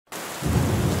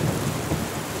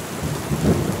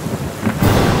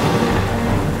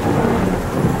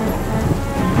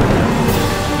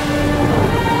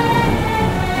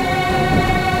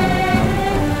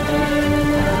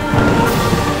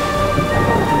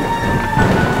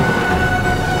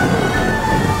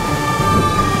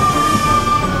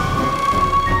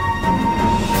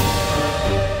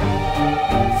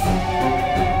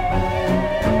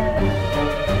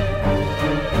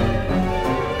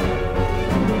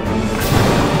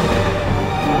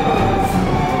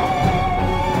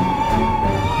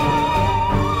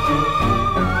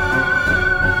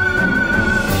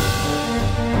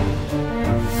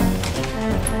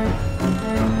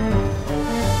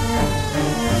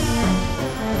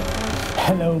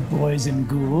Hello, boys and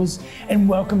ghouls, and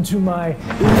welcome to my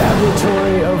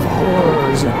laboratory of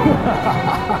horrors.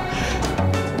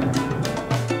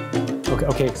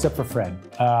 Okay, except for Fred.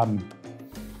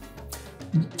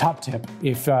 Top tip,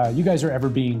 if you guys are ever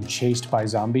being chased by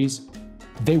zombies,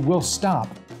 they will stop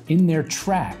in their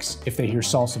tracks if they hear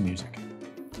salsa music.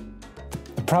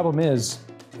 The problem is,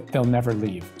 they'll never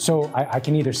leave. So I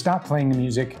can either stop playing the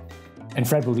music and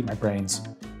Fred will eat my brains,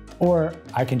 or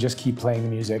I can just keep playing the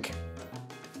music.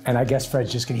 And I guess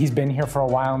Fred's just, he's been here for a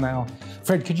while now.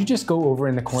 Fred, could you just go over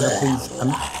in the corner, please?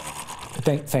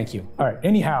 Thank you. All right,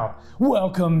 anyhow,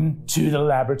 welcome to the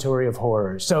Laboratory of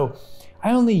Horrors. So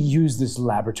I only use this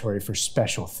laboratory for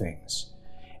special things.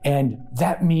 And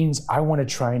that means I want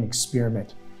to try an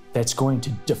experiment that's going to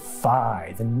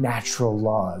defy the natural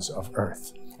laws of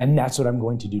Earth. And that's what I'm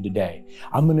going to do today.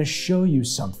 I'm going to show you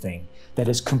something that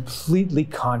is completely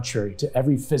contrary to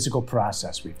every physical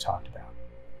process we've talked about.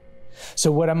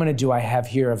 So what I'm going to do, I have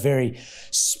here a very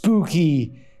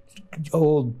spooky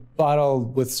old bottle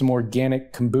with some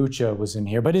organic kombucha was in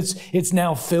here, but it's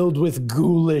now filled with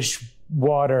ghoulish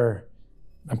water.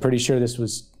 I'm pretty sure this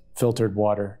was filtered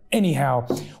water. Anyhow,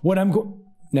 what I'm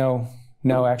no,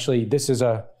 actually, this is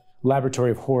a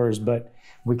laboratory of horrors, but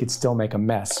we could still make a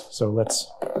mess. So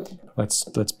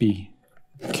let's be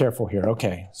careful here.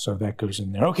 Okay, so that goes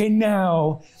in there. Okay,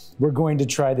 now we're going to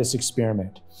try this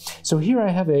experiment. So here I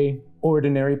have a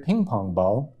ordinary ping pong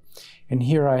ball, and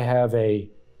here I have a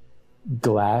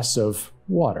glass of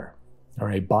water,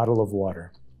 or a bottle of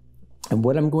water. And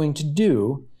what I'm going to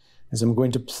do is I'm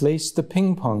going to place the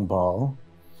ping pong ball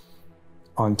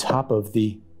on top of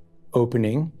the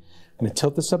opening. I'm going to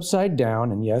tilt this upside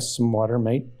down, and yes, some water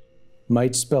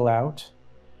might spill out.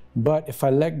 But if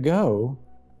I let go,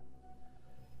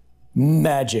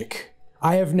 magic.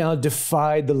 I have now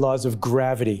defied the laws of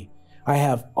gravity. I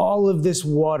have all of this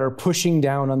water pushing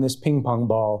down on this ping pong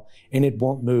ball, and it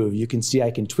won't move. You can see I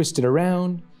can twist it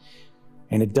around,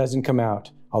 and it doesn't come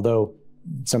out, although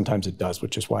sometimes it does,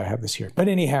 which is why I have this here. But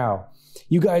anyhow,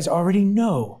 you guys already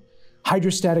know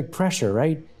hydrostatic pressure,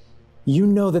 right? You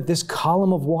know that this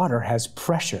column of water has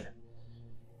pressure.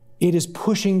 It is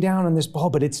pushing down on this ball,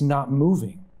 but it's not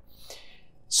moving.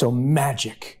 So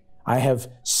magic. I have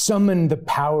summoned the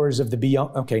powers of the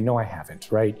beyond. Okay, no, I haven't,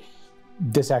 right?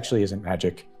 This actually isn't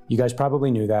magic. You guys probably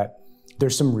knew that.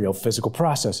 There's some real physical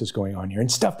processes going on here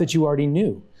and stuff that you already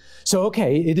knew. So,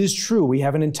 okay, it is true. We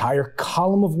have an entire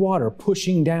column of water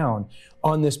pushing down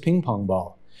on this ping pong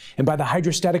ball. And by the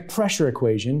hydrostatic pressure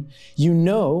equation, you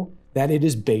know that it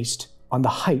is based on the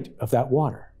height of that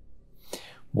water.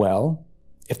 Well,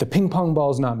 if the ping pong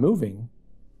ball is not moving,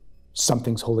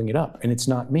 something's holding it up, and it's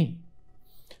not me.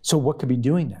 So what could be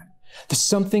doing that? The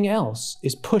something else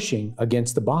is pushing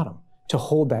against the bottom to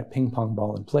hold that ping pong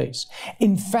ball in place.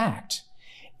 In fact,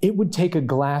 it would take a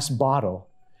glass bottle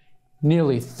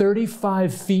nearly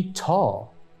 35 feet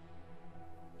tall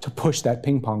to push that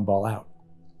ping pong ball out.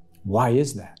 Why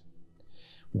is that?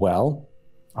 Well,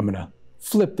 I'm gonna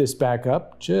flip this back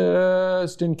up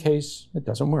just in case it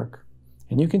doesn't work.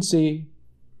 And you can see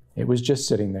it was just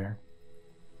sitting there.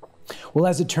 Well,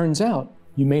 as it turns out,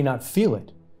 you may not feel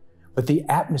it, but the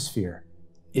atmosphere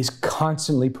is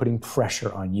constantly putting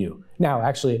pressure on you. Now,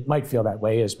 actually, it might feel that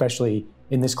way, especially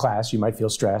in this class. You might feel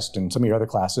stressed, and some of your other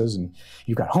classes, and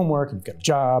you've got homework, and you've got a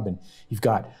job, and you've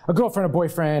got a girlfriend, a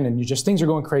boyfriend, and things are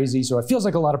going crazy, so it feels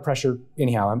like a lot of pressure.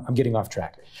 Anyhow, I'm getting off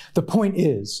track. The point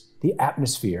is, the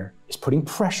atmosphere is putting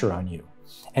pressure on you,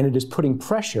 and it is putting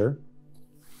pressure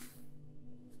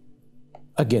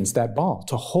against that ball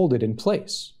to hold it in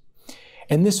place.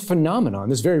 And this phenomenon,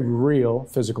 this very real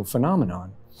physical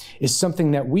phenomenon, is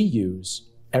something that we use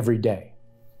every day,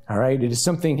 all right? It is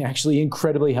something actually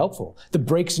incredibly helpful. The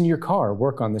brakes in your car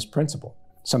work on this principle,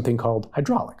 something called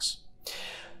hydraulics.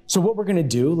 So what we're gonna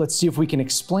do, let's see if we can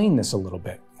explain this a little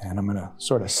bit. And I'm gonna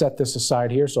sort of set this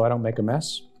aside here so I don't make a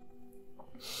mess.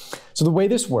 So the way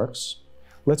this works,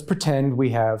 let's pretend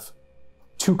we have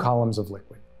two columns of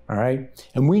liquid, all right?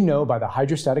 And we know by the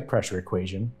hydrostatic pressure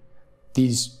equation,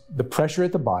 the pressure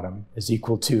at the bottom is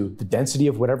equal to the density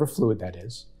of whatever fluid that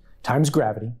is, times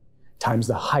gravity, times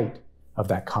the height of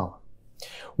that column.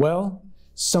 Well,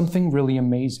 something really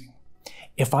amazing.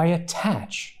 If I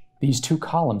attach these two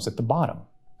columns at the bottom,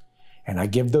 and I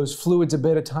give those fluids a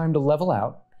bit of time to level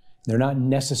out, they're not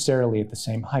necessarily at the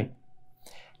same height.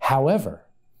 However,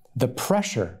 the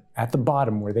pressure at the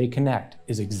bottom where they connect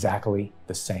is exactly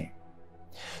the same.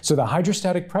 So the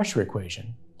hydrostatic pressure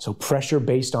equation, so pressure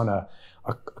based on a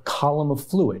column of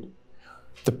fluid,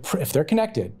 if they're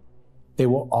connected, they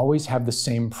will always have the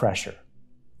same pressure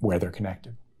where they're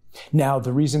connected. Now,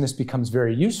 the reason this becomes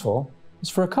very useful is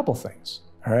for a couple things,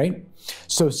 all right?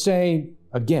 So say,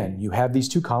 again, you have these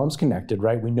two columns connected,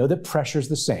 right? We know that pressure is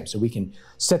the same, so we can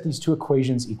set these two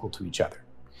equations equal to each other.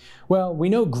 Well, we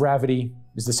know gravity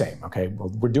is the same, okay? Well,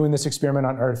 we're doing this experiment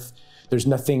on Earth. There's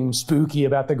nothing spooky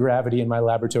about the gravity in my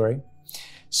laboratory.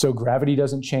 So gravity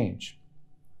doesn't change.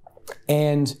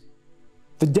 And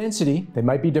the density, they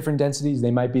might be different densities,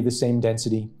 they might be the same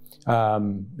density.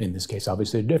 In this case,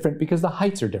 obviously they're different because the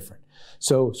heights are different.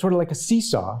 So sort of like a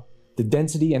seesaw, the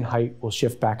density and height will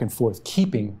shift back and forth,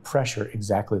 keeping pressure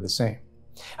exactly the same.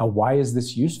 Now, why is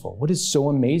this useful? What is so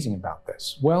amazing about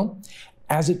this? Well,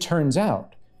 as it turns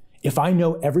out, if I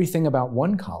know everything about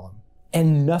one column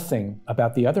and nothing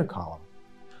about the other column,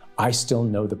 I still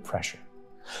know the pressure.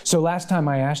 So last time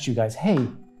I asked you guys, hey,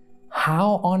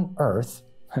 how on earth,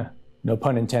 no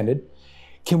pun intended,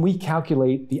 can we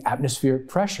calculate the atmospheric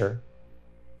pressure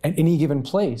at any given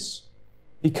place?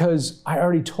 Because I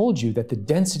already told you that the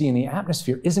density in the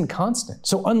atmosphere isn't constant.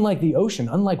 So unlike the ocean,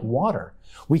 unlike water,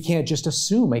 we can't just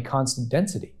assume a constant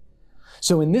density.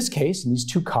 So in this case, in these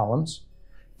two columns,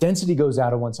 density goes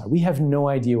out of one side. We have no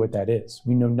idea what that is.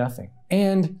 We know nothing.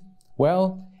 And,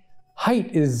 well,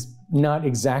 height is not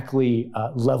exactly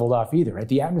leveled off either, right?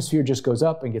 The atmosphere just goes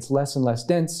up and gets less and less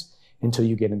dense until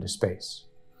you get into space.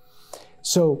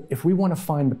 So if we want to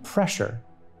find the pressure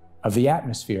of the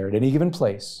atmosphere at any given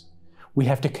place, we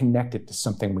have to connect it to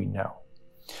something we know.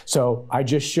 So I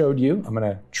just showed you, I'm going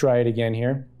to try it again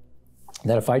here,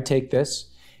 that if I take this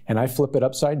and I flip it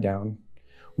upside down,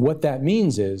 what that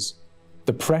means is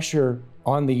the pressure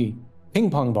on the ping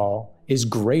pong ball is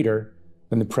greater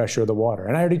than the pressure of the water.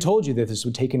 And I already told you that this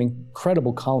would take an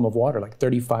incredible column of water, like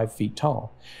 35 feet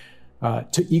tall,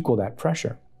 to equal that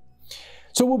pressure.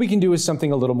 So what we can do is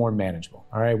something a little more manageable,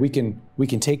 all right? We can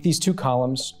take these two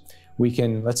columns, we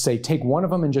can, let's say, take one of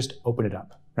them and just open it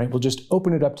up, right? We'll just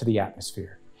open it up to the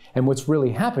atmosphere. And what's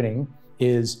really happening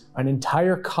is an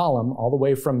entire column, all the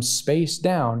way from space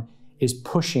down, is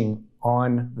pushing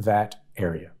on that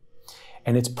area.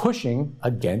 And it's pushing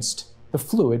against the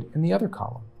fluid in the other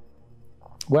column.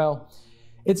 Well,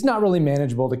 it's not really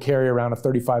manageable to carry around a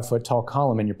 35-foot tall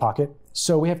column in your pocket,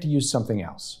 so we have to use something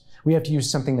else. We have to use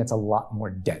something that's a lot more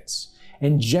dense.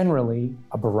 And generally,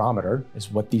 a barometer is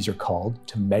what these are called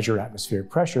to measure atmospheric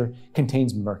pressure,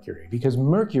 contains mercury, because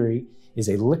mercury is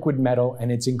a liquid metal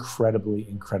and it's incredibly,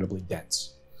 incredibly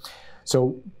dense.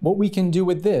 So what we can do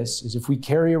with this is if we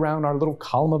carry around our little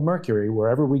column of mercury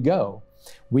wherever we go,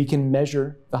 we can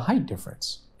measure the height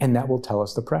difference, and that will tell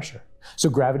us the pressure. So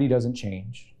gravity doesn't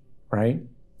change, right?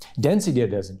 Density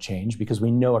doesn't change because we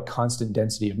know a constant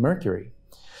density of mercury.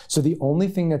 So the only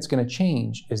thing that's going to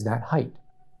change is that height.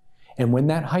 And when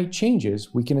that height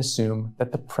changes, we can assume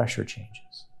that the pressure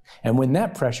changes. And when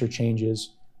that pressure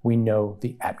changes, we know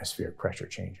the atmospheric pressure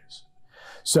changes.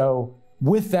 So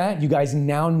with that, you guys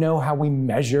now know how we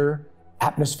measure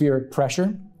atmospheric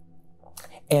pressure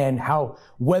and how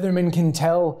weathermen can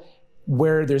tell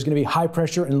where there's going to be high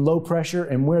pressure and low pressure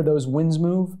and where those winds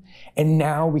move. And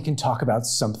now we can talk about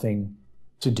something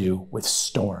to do with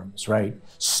storms, right?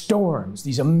 Storms,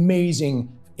 these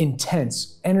amazing,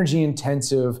 intense,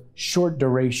 energy-intensive,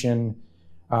 short-duration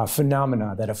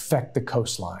phenomena that affect the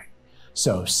coastline.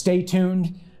 So stay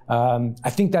tuned. I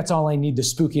think that's all I need the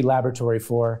spooky laboratory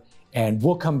for, and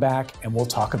we'll come back and we'll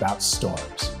talk about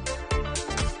storms.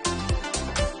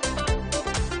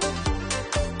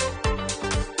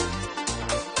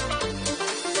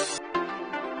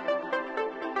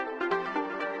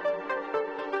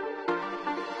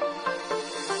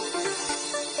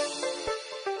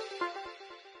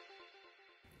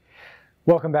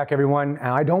 Welcome back, everyone.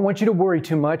 I don't want you to worry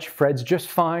too much. Fred's just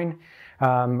fine.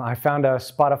 I found a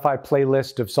Spotify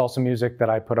playlist of salsa music that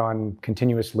I put on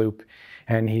continuous loop,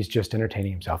 and he's just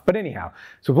entertaining himself. But anyhow,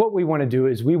 so what we want to do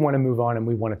is we want to move on and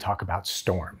we want to talk about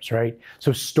storms, right?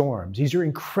 So storms, these are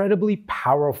incredibly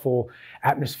powerful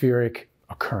atmospheric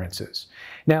occurrences.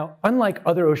 Now, unlike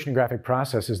other oceanographic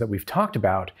processes that we've talked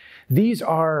about, these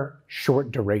are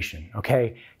short duration,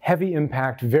 okay? Heavy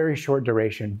impact, very short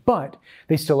duration, but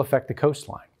they still affect the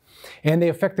coastline. And they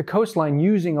affect the coastline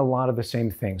using a lot of the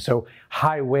same things. So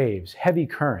high waves, heavy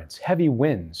currents, heavy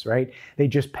winds, right? They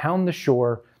just pound the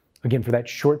shore, again, for that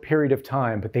short period of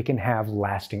time, but they can have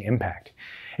lasting impact.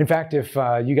 In fact, if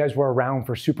you guys were around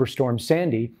for Superstorm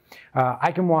Sandy,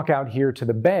 I can walk out here to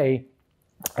the bay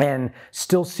and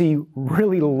still see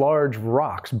really large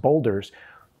rocks, boulders,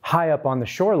 high up on the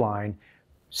shoreline,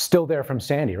 still there from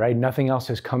Sandy, right? Nothing else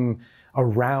has come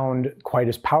around quite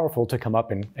as powerful to come up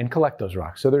and collect those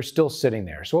rocks. So they're still sitting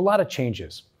there. So a lot of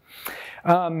changes.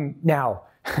 Now,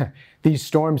 These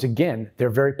storms, again, they're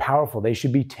very powerful. They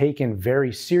should be taken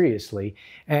very seriously.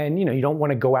 And you don't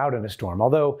want to go out in a storm.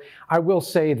 Although I will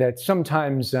say that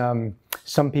sometimes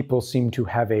some people seem to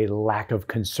have a lack of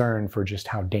concern for just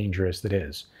how dangerous it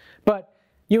is. But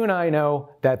you and I know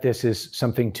that this is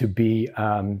something to be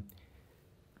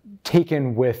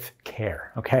taken with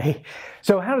care, okay?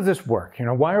 So how does this work?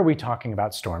 Why are we talking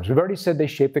about storms? We've already said they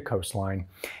shape the coastline.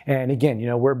 And again,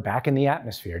 we're back in the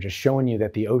atmosphere, just showing you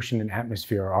that the ocean and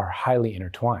atmosphere are highly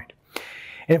intertwined.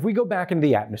 And if we go back into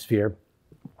the atmosphere,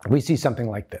 we see something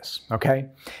like this, okay?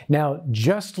 Now,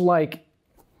 just like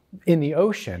in the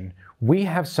ocean, we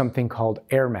have something called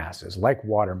air masses, like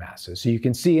water masses. So you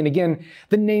can see, and again,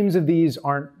 the names of these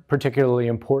aren't particularly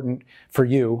important for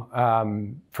you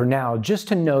for now, just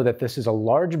to know that this is a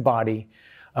large body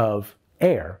of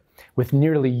air with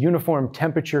nearly uniform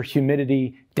temperature,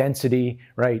 humidity, density,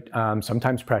 right?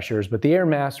 Sometimes pressures, but the air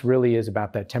mass really is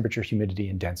about that temperature, humidity,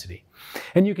 and density.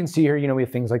 And you can see here, we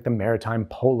have things like the maritime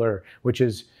polar, which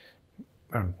is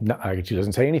actually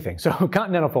doesn't say anything. So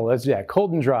continental polar, that's,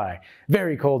 cold and dry,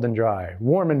 very cold and dry,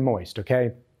 warm and moist,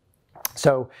 okay?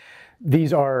 So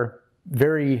these are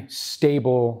very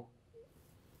stable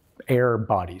air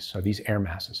bodies, so these air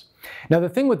masses. Now the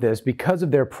thing with this, because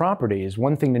of their properties,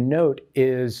 one thing to note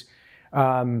is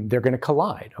they're going to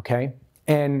collide, okay?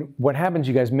 And what happens,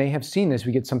 you guys may have seen this,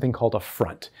 we get something called a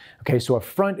front. Okay, so a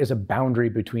front is a boundary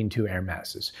between two air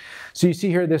masses. So you see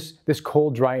here this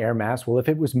cold, dry air mass. Well, if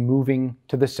it was moving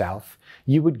to the south,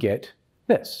 you would get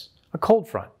this, a cold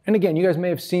front. And again, you guys may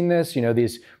have seen this,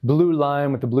 this blue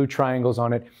line with the blue triangles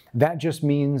on it. That just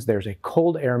means there's a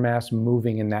cold air mass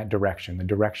moving in that direction, the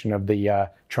direction of the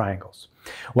triangles.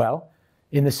 Well,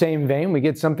 in the same vein, we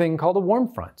get something called a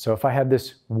warm front. So if I have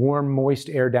this warm, moist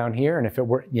air down here, and if it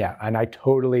were,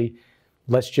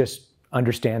 let's just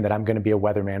understand that I'm going to be a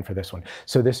weatherman for this one.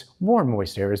 So this warm,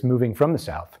 moist air is moving from the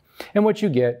south. And what you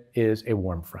get is a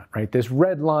warm front, right? This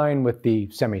red line with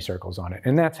the semicircles on it.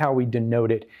 And that's how we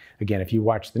denote it. Again, if you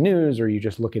watch the news or you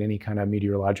just look at any kind of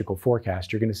meteorological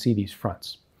forecast, you're going to see these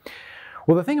fronts.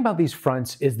 Well, the thing about these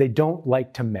fronts is they don't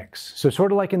like to mix. So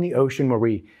sort of like in the ocean where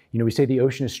we say the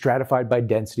ocean is stratified by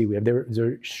density, we have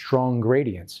their strong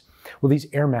gradients. Well, these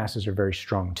air masses are very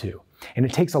strong too. And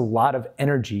it takes a lot of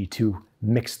energy to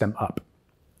mix them up.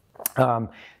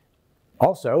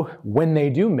 Also, when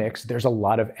they do mix, there's a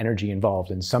lot of energy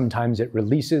involved, and sometimes it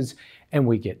releases and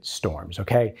we get storms,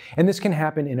 okay? And this can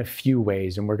happen in a few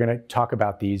ways, and we're going to talk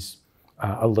about these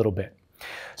a little bit.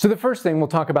 So the first thing, we'll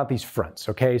talk about these fronts,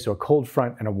 okay? So a cold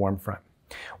front and a warm front.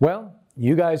 Well,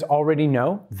 you guys already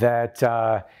know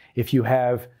that if you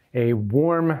have a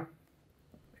warm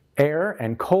air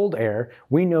and cold air,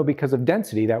 we know because of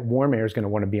density that warm air is going to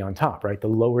want to be on top, right? The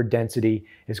lower density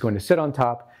is going to sit on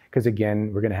top because,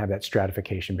 again, we're going to have that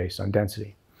stratification based on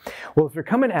density. Well, if they're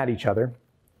coming at each other,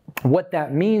 what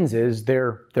that means is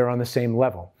they're on the same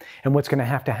level. And what's going to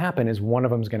have to happen is one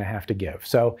of them is going to have to give.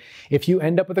 So if you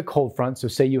end up with a cold front, so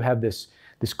say you have this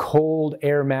cold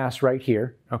air mass right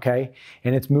here, okay,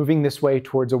 and it's moving this way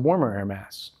towards a warmer air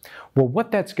mass. Well,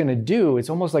 what that's going to do, it's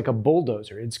almost like a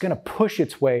bulldozer. It's going to push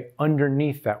its way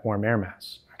underneath that warm air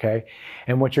mass, okay?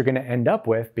 And what you're going to end up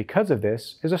with because of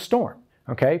this is a storm,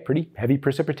 okay? Pretty heavy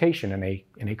precipitation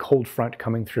in a cold front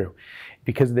coming through.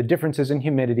 Because of the differences in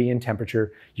humidity and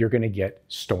temperature, you're going to get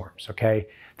storms, okay?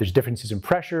 There's differences in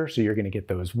pressure, so you're going to get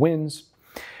those winds.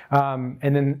 And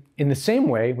then in the same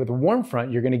way, with a warm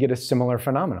front, you're going to get a similar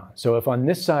phenomenon. So if on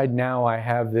this side now I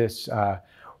have this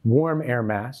warm air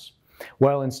mass,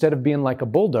 well, instead of being like a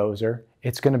bulldozer,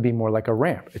 it's going to be more like a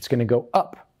ramp. It's going to go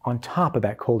up on top of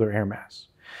that colder air mass.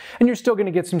 And you're still going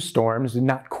to get some storms,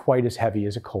 not quite as heavy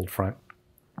as a cold front.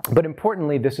 But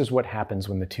importantly, this is what happens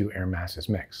when the two air masses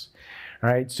mix. All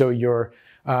right, so your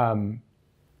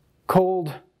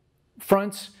cold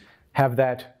fronts have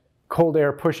that cold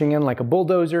air pushing in like a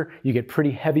bulldozer, you get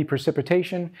pretty heavy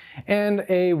precipitation, and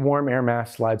a warm air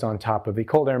mass slides on top of the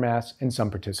cold air mass and some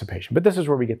precipitation. But this is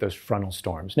where we get those frontal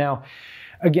storms. Now,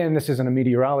 again, this isn't a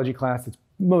meteorology class. That's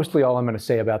mostly all I'm going to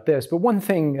say about this. But one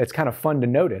thing that's kind of fun to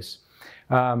notice,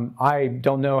 I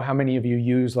don't know how many of you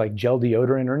use like gel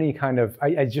deodorant or any kind of,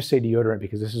 I just say deodorant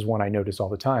because this is one I notice all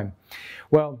the time.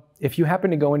 Well, if you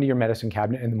happen to go into your medicine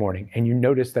cabinet in the morning and you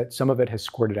notice that some of it has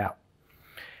squirted out,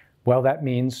 well, that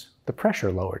means the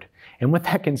pressure lowered. And what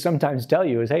that can sometimes tell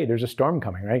you is, hey, there's a storm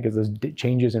coming, right? Because there's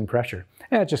changes in pressure.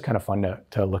 And it's just kind of fun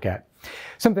to look at.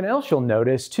 Something else you'll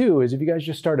notice too is if you guys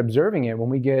just start observing it, when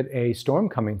we get a storm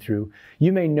coming through,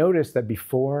 you may notice that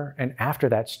before and after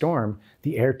that storm,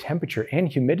 the air temperature and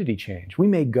humidity change. We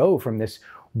may go from this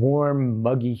warm,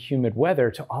 muggy, humid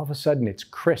weather to all of a sudden it's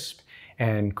crisp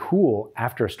and cool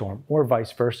after a storm, or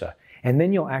vice versa. And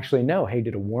then you'll actually know, hey,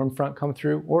 did a warm front come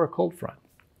through or a cold front?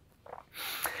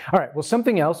 All right, well,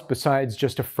 something else besides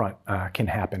just a front can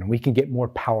happen. We can get more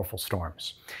powerful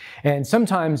storms. And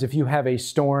sometimes if you have a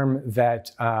storm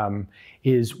that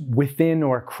is within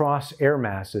or across air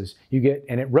masses,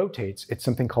 and it rotates, it's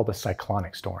something called a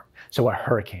cyclonic storm. So a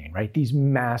hurricane, right? These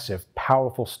massive,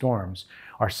 powerful storms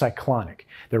are cyclonic.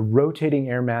 They're rotating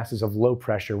air masses of low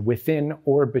pressure within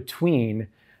or between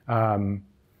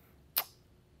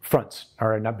fronts,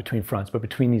 or not between fronts, but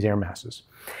between these air masses.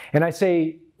 And I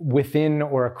say within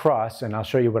or across, and I'll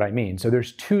show you what I mean. So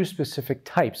there's two specific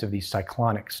types of these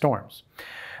cyclonic storms.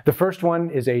 The first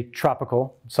one is a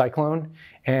tropical cyclone,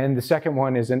 and the second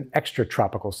one is an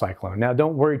extratropical cyclone. Now,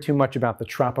 don't worry too much about the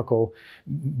tropical,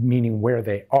 meaning where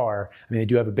they are. I mean, they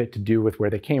do have a bit to do with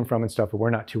where they came from and stuff, but we're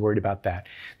not too worried about that.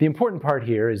 The important part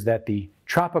here is that the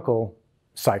tropical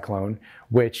cyclone,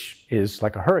 which is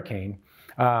like a hurricane,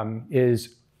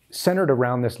 is centered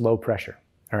around this low pressure.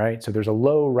 All right, so there's a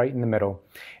low right in the middle,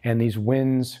 and these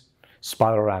winds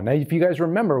spiral around. Now, if you guys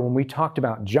remember when we talked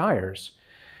about gyres,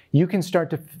 you can start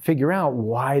to figure out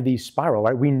why these spiral,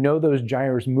 right? We know those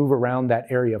gyres move around that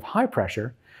area of high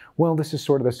pressure. Well, this is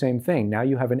sort of the same thing. Now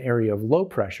you have an area of low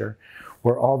pressure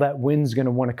where all that wind's going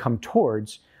to want to come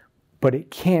towards, but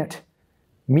it can't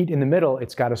meet in the middle.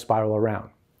 It's got to spiral around,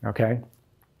 okay?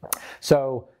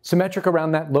 So symmetric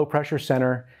around that low pressure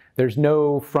center. There's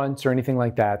no fronts or anything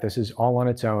like that. This is all on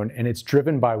its own, and it's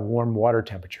driven by warm water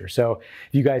temperature. So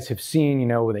if you guys have seen, you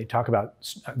know, when they talk about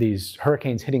these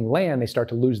hurricanes hitting land, they start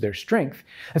to lose their strength.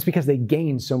 That's because they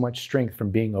gain so much strength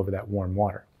from being over that warm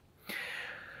water.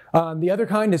 The other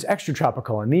kind is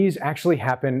extratropical, and these actually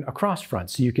happen across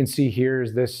fronts. So you can see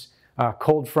here's this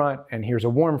cold front, and here's a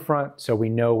warm front. So we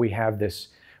know we have this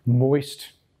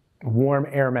moist, warm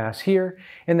air mass here,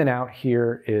 and then out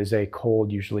here is a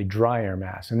cold, usually dry air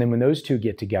mass. And then when those two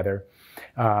get together,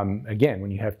 again,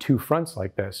 when you have two fronts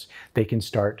like this, they can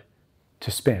start to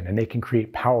spin and they can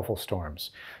create powerful storms.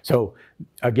 So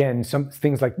again, some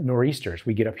things like nor'easters,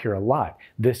 we get up here a lot.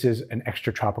 This is an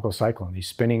extratropical cyclone, these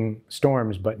spinning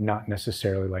storms, but not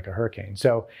necessarily like a hurricane.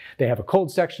 So they have a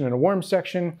cold section and a warm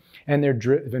section, and they're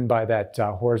driven by that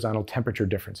horizontal temperature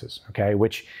differences, okay,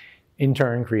 which in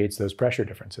turn creates those pressure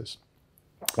differences.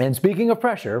 And speaking of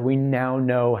pressure, we now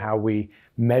know how we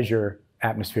measure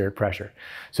atmospheric pressure.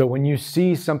 So when you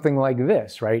see something like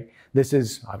this, right, this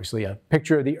is obviously a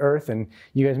picture of the Earth, and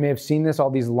you guys may have seen this, all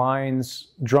these lines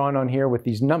drawn on here with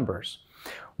these numbers.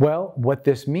 Well, what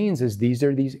this means is these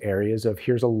are these areas of,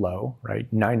 here's a low,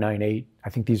 right, 998, I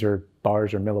think these are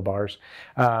bars or millibars.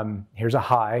 Here's a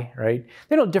high, right?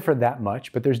 They don't differ that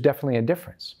much, but there's definitely a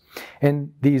difference.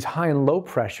 And these high and low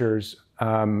pressures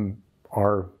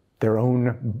are their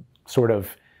own sort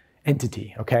of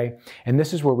entity, okay? And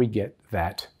this is where we get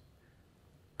that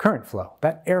current flow,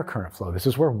 that air current flow. This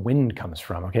is where wind comes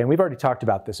from, okay? And we've already talked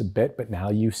about this a bit, but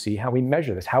now you see how we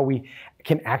measure this, how we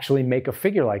can actually make a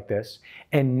figure like this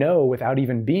and know without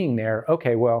even being there,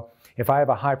 okay, well, if I have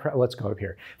a high pressure, let's go up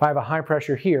here. If I have a high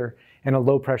pressure here and a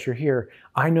low pressure here,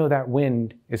 I know that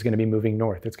wind is going to be moving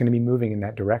north. It's going to be moving in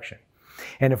that direction.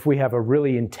 And if we have a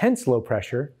really intense low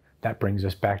pressure, that brings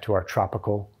us back to our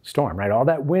tropical storm, right? All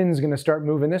that wind's going to start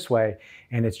moving this way,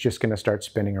 and it's just going to start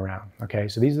spinning around, okay?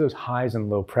 So these are those highs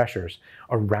and low pressures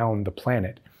around the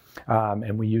planet.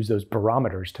 And we use those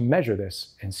barometers to measure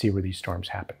this and see where these storms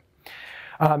happen.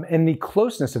 And the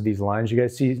closeness of these lines, you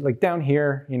guys see, like down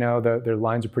here, you know, their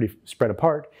lines are pretty spread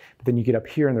apart, but then you get up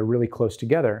here and they're really close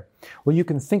together. Well, you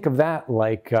can think of that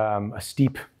like a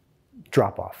steep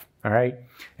drop-off. All right,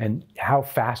 and how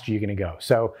fast are you going to go?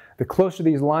 So the closer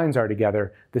these lines are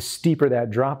together, the steeper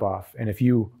that drop off. And if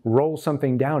you roll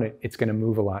something down it, it's going to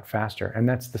move a lot faster. And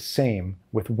that's the same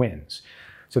with winds.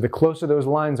 So the closer those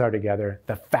lines are together,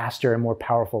 the faster and more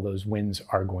powerful those winds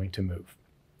are going to move.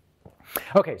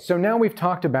 Okay, so now we've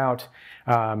talked about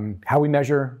how we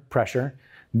measure pressure.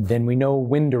 Then we know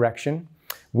wind direction.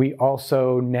 We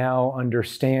also now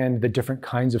understand the different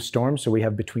kinds of storms. So we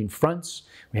have between fronts,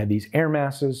 we have these air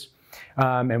masses,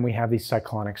 and we have these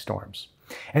cyclonic storms.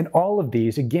 And all of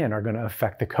these, again, are going to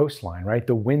affect the coastline, right?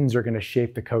 The winds are going to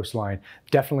shape the coastline,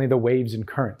 definitely the waves and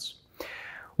currents.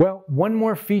 Well, one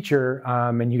more feature,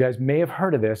 and you guys may have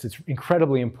heard of this, it's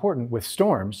incredibly important with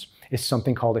storms, is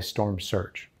something called a storm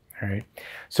surge. All right.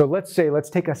 So let's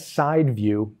take a side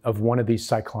view of one of these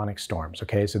cyclonic storms.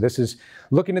 Okay, so this is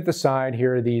looking at the side.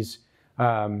 Here are these,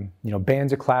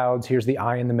 bands of clouds. Here's the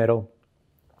eye in the middle.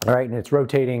 All right, and it's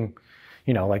rotating,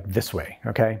 like this way.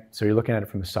 Okay, so you're looking at it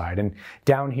from the side, and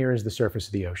down here is the surface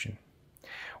of the ocean.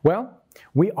 Well,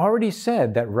 we already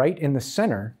said that right in the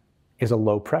center is a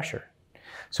low pressure.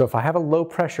 So if I have a low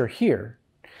pressure here,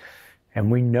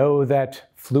 And we know that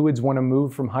fluids want to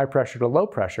move from high pressure to low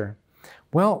pressure.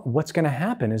 Well, what's going to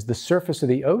happen is the surface of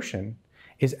the ocean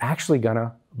is actually going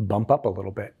to bump up a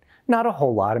little bit. Not a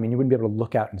whole lot. I mean, you wouldn't be able to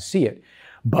look out and see it.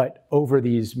 But over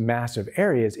these massive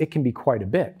areas, it can be quite a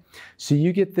bit. So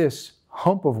you get this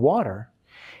hump of water,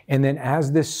 and then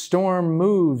as this storm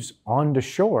moves onto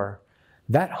shore,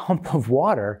 that hump of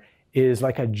water is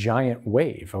like a giant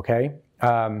wave, okay?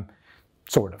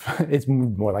 Sort of. It's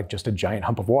more like just a giant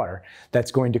hump of water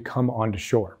that's going to come onto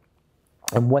shore.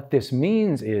 And what this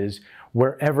means is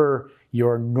wherever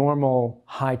your normal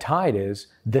high tide is,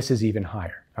 this is even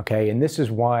higher, okay? And this is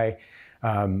why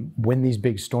when these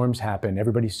big storms happen,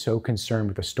 everybody's so concerned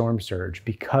with the storm surge,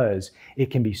 because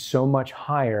it can be so much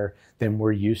higher than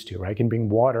we're used to, right? It can bring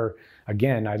water.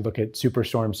 Again, I look at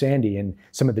Superstorm Sandy and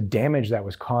some of the damage that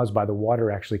was caused by the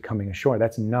water actually coming ashore.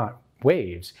 That's not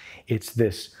waves. It's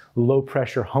this low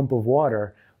pressure hump of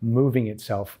water moving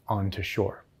itself onto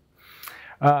shore.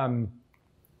 All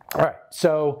right,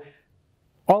 so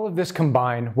all of this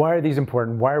combined, why are these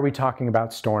important? Why are we talking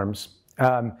about storms?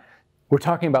 We're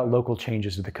talking about local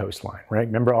changes to the coastline, right?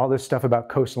 Remember all this stuff about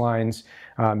coastlines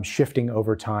shifting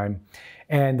over time.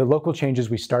 And the local changes,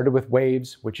 we started with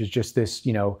waves, which is just this,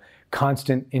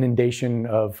 constant inundation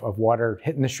of water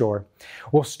hitting the shore.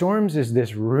 Well, storms is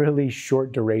this really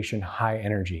short duration, high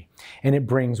energy. And it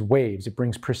brings waves, it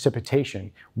brings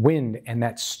precipitation, wind, and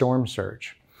that storm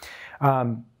surge.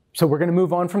 So we're going to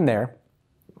move on from there.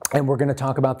 And we're going to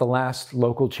talk about the last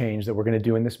local change that we're going to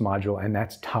do in this module, and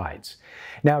that's tides.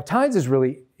 Now, tides is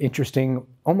really interesting,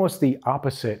 almost the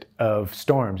opposite of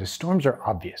storms. Storms are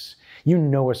obvious. You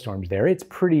know a storm's there. It's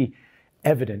pretty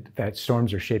evident that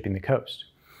storms are shaping the coast.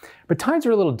 But tides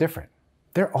are a little different.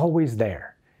 They're always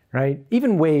there, right?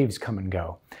 Even waves come and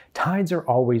go. Tides are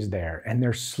always there, and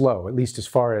they're slow, at least as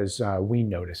far as we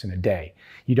notice in a day.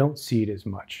 You don't see it as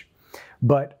much.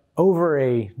 But over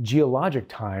a geologic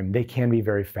time, they can be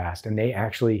very fast, and they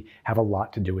actually have a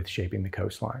lot to do with shaping the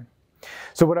coastline.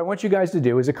 So what I want you guys to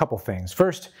do is a couple things.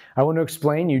 First, I want to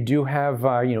explain, you do have,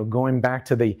 going back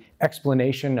to the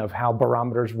explanation of how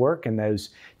barometers work and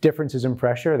those differences in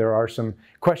pressure, there are some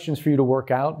questions for you to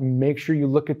work out. Make sure you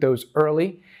look at those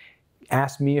early.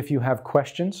 Ask me if you have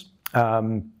questions.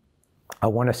 I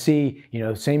want to see,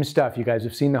 same stuff. You guys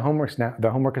have seen the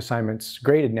homework assignments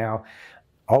graded now.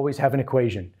 Always have an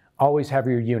equation. Always have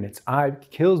your units.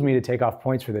 It kills me to take off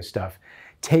points for this stuff.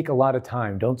 Take a lot of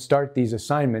time. Don't start these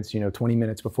assignments, 20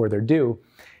 minutes before they're due.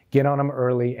 Get on them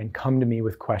early and come to me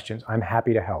with questions. I'm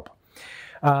happy to help.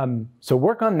 So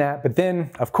work on that. But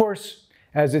then, of course,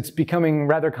 as it's becoming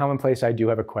rather commonplace, I do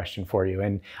have a question for you.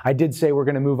 And I did say we're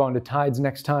going to move on to tides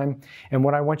next time. And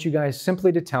what I want you guys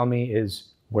simply to tell me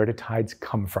is, where do tides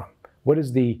come from? What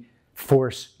is the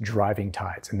force driving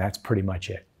tides? And that's pretty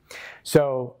much it.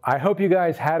 So I hope you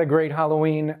guys had a great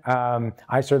Halloween.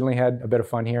 I certainly had a bit of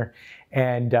fun here,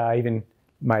 and even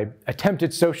my attempt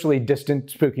at socially distant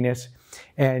spookiness.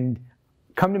 And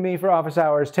come to me for office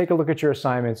hours, take a look at your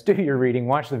assignments, do your reading,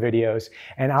 watch the videos,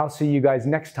 and I'll see you guys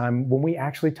next time when we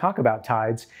actually talk about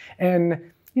tides and,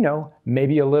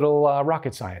 maybe a little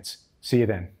rocket science. See you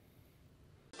then.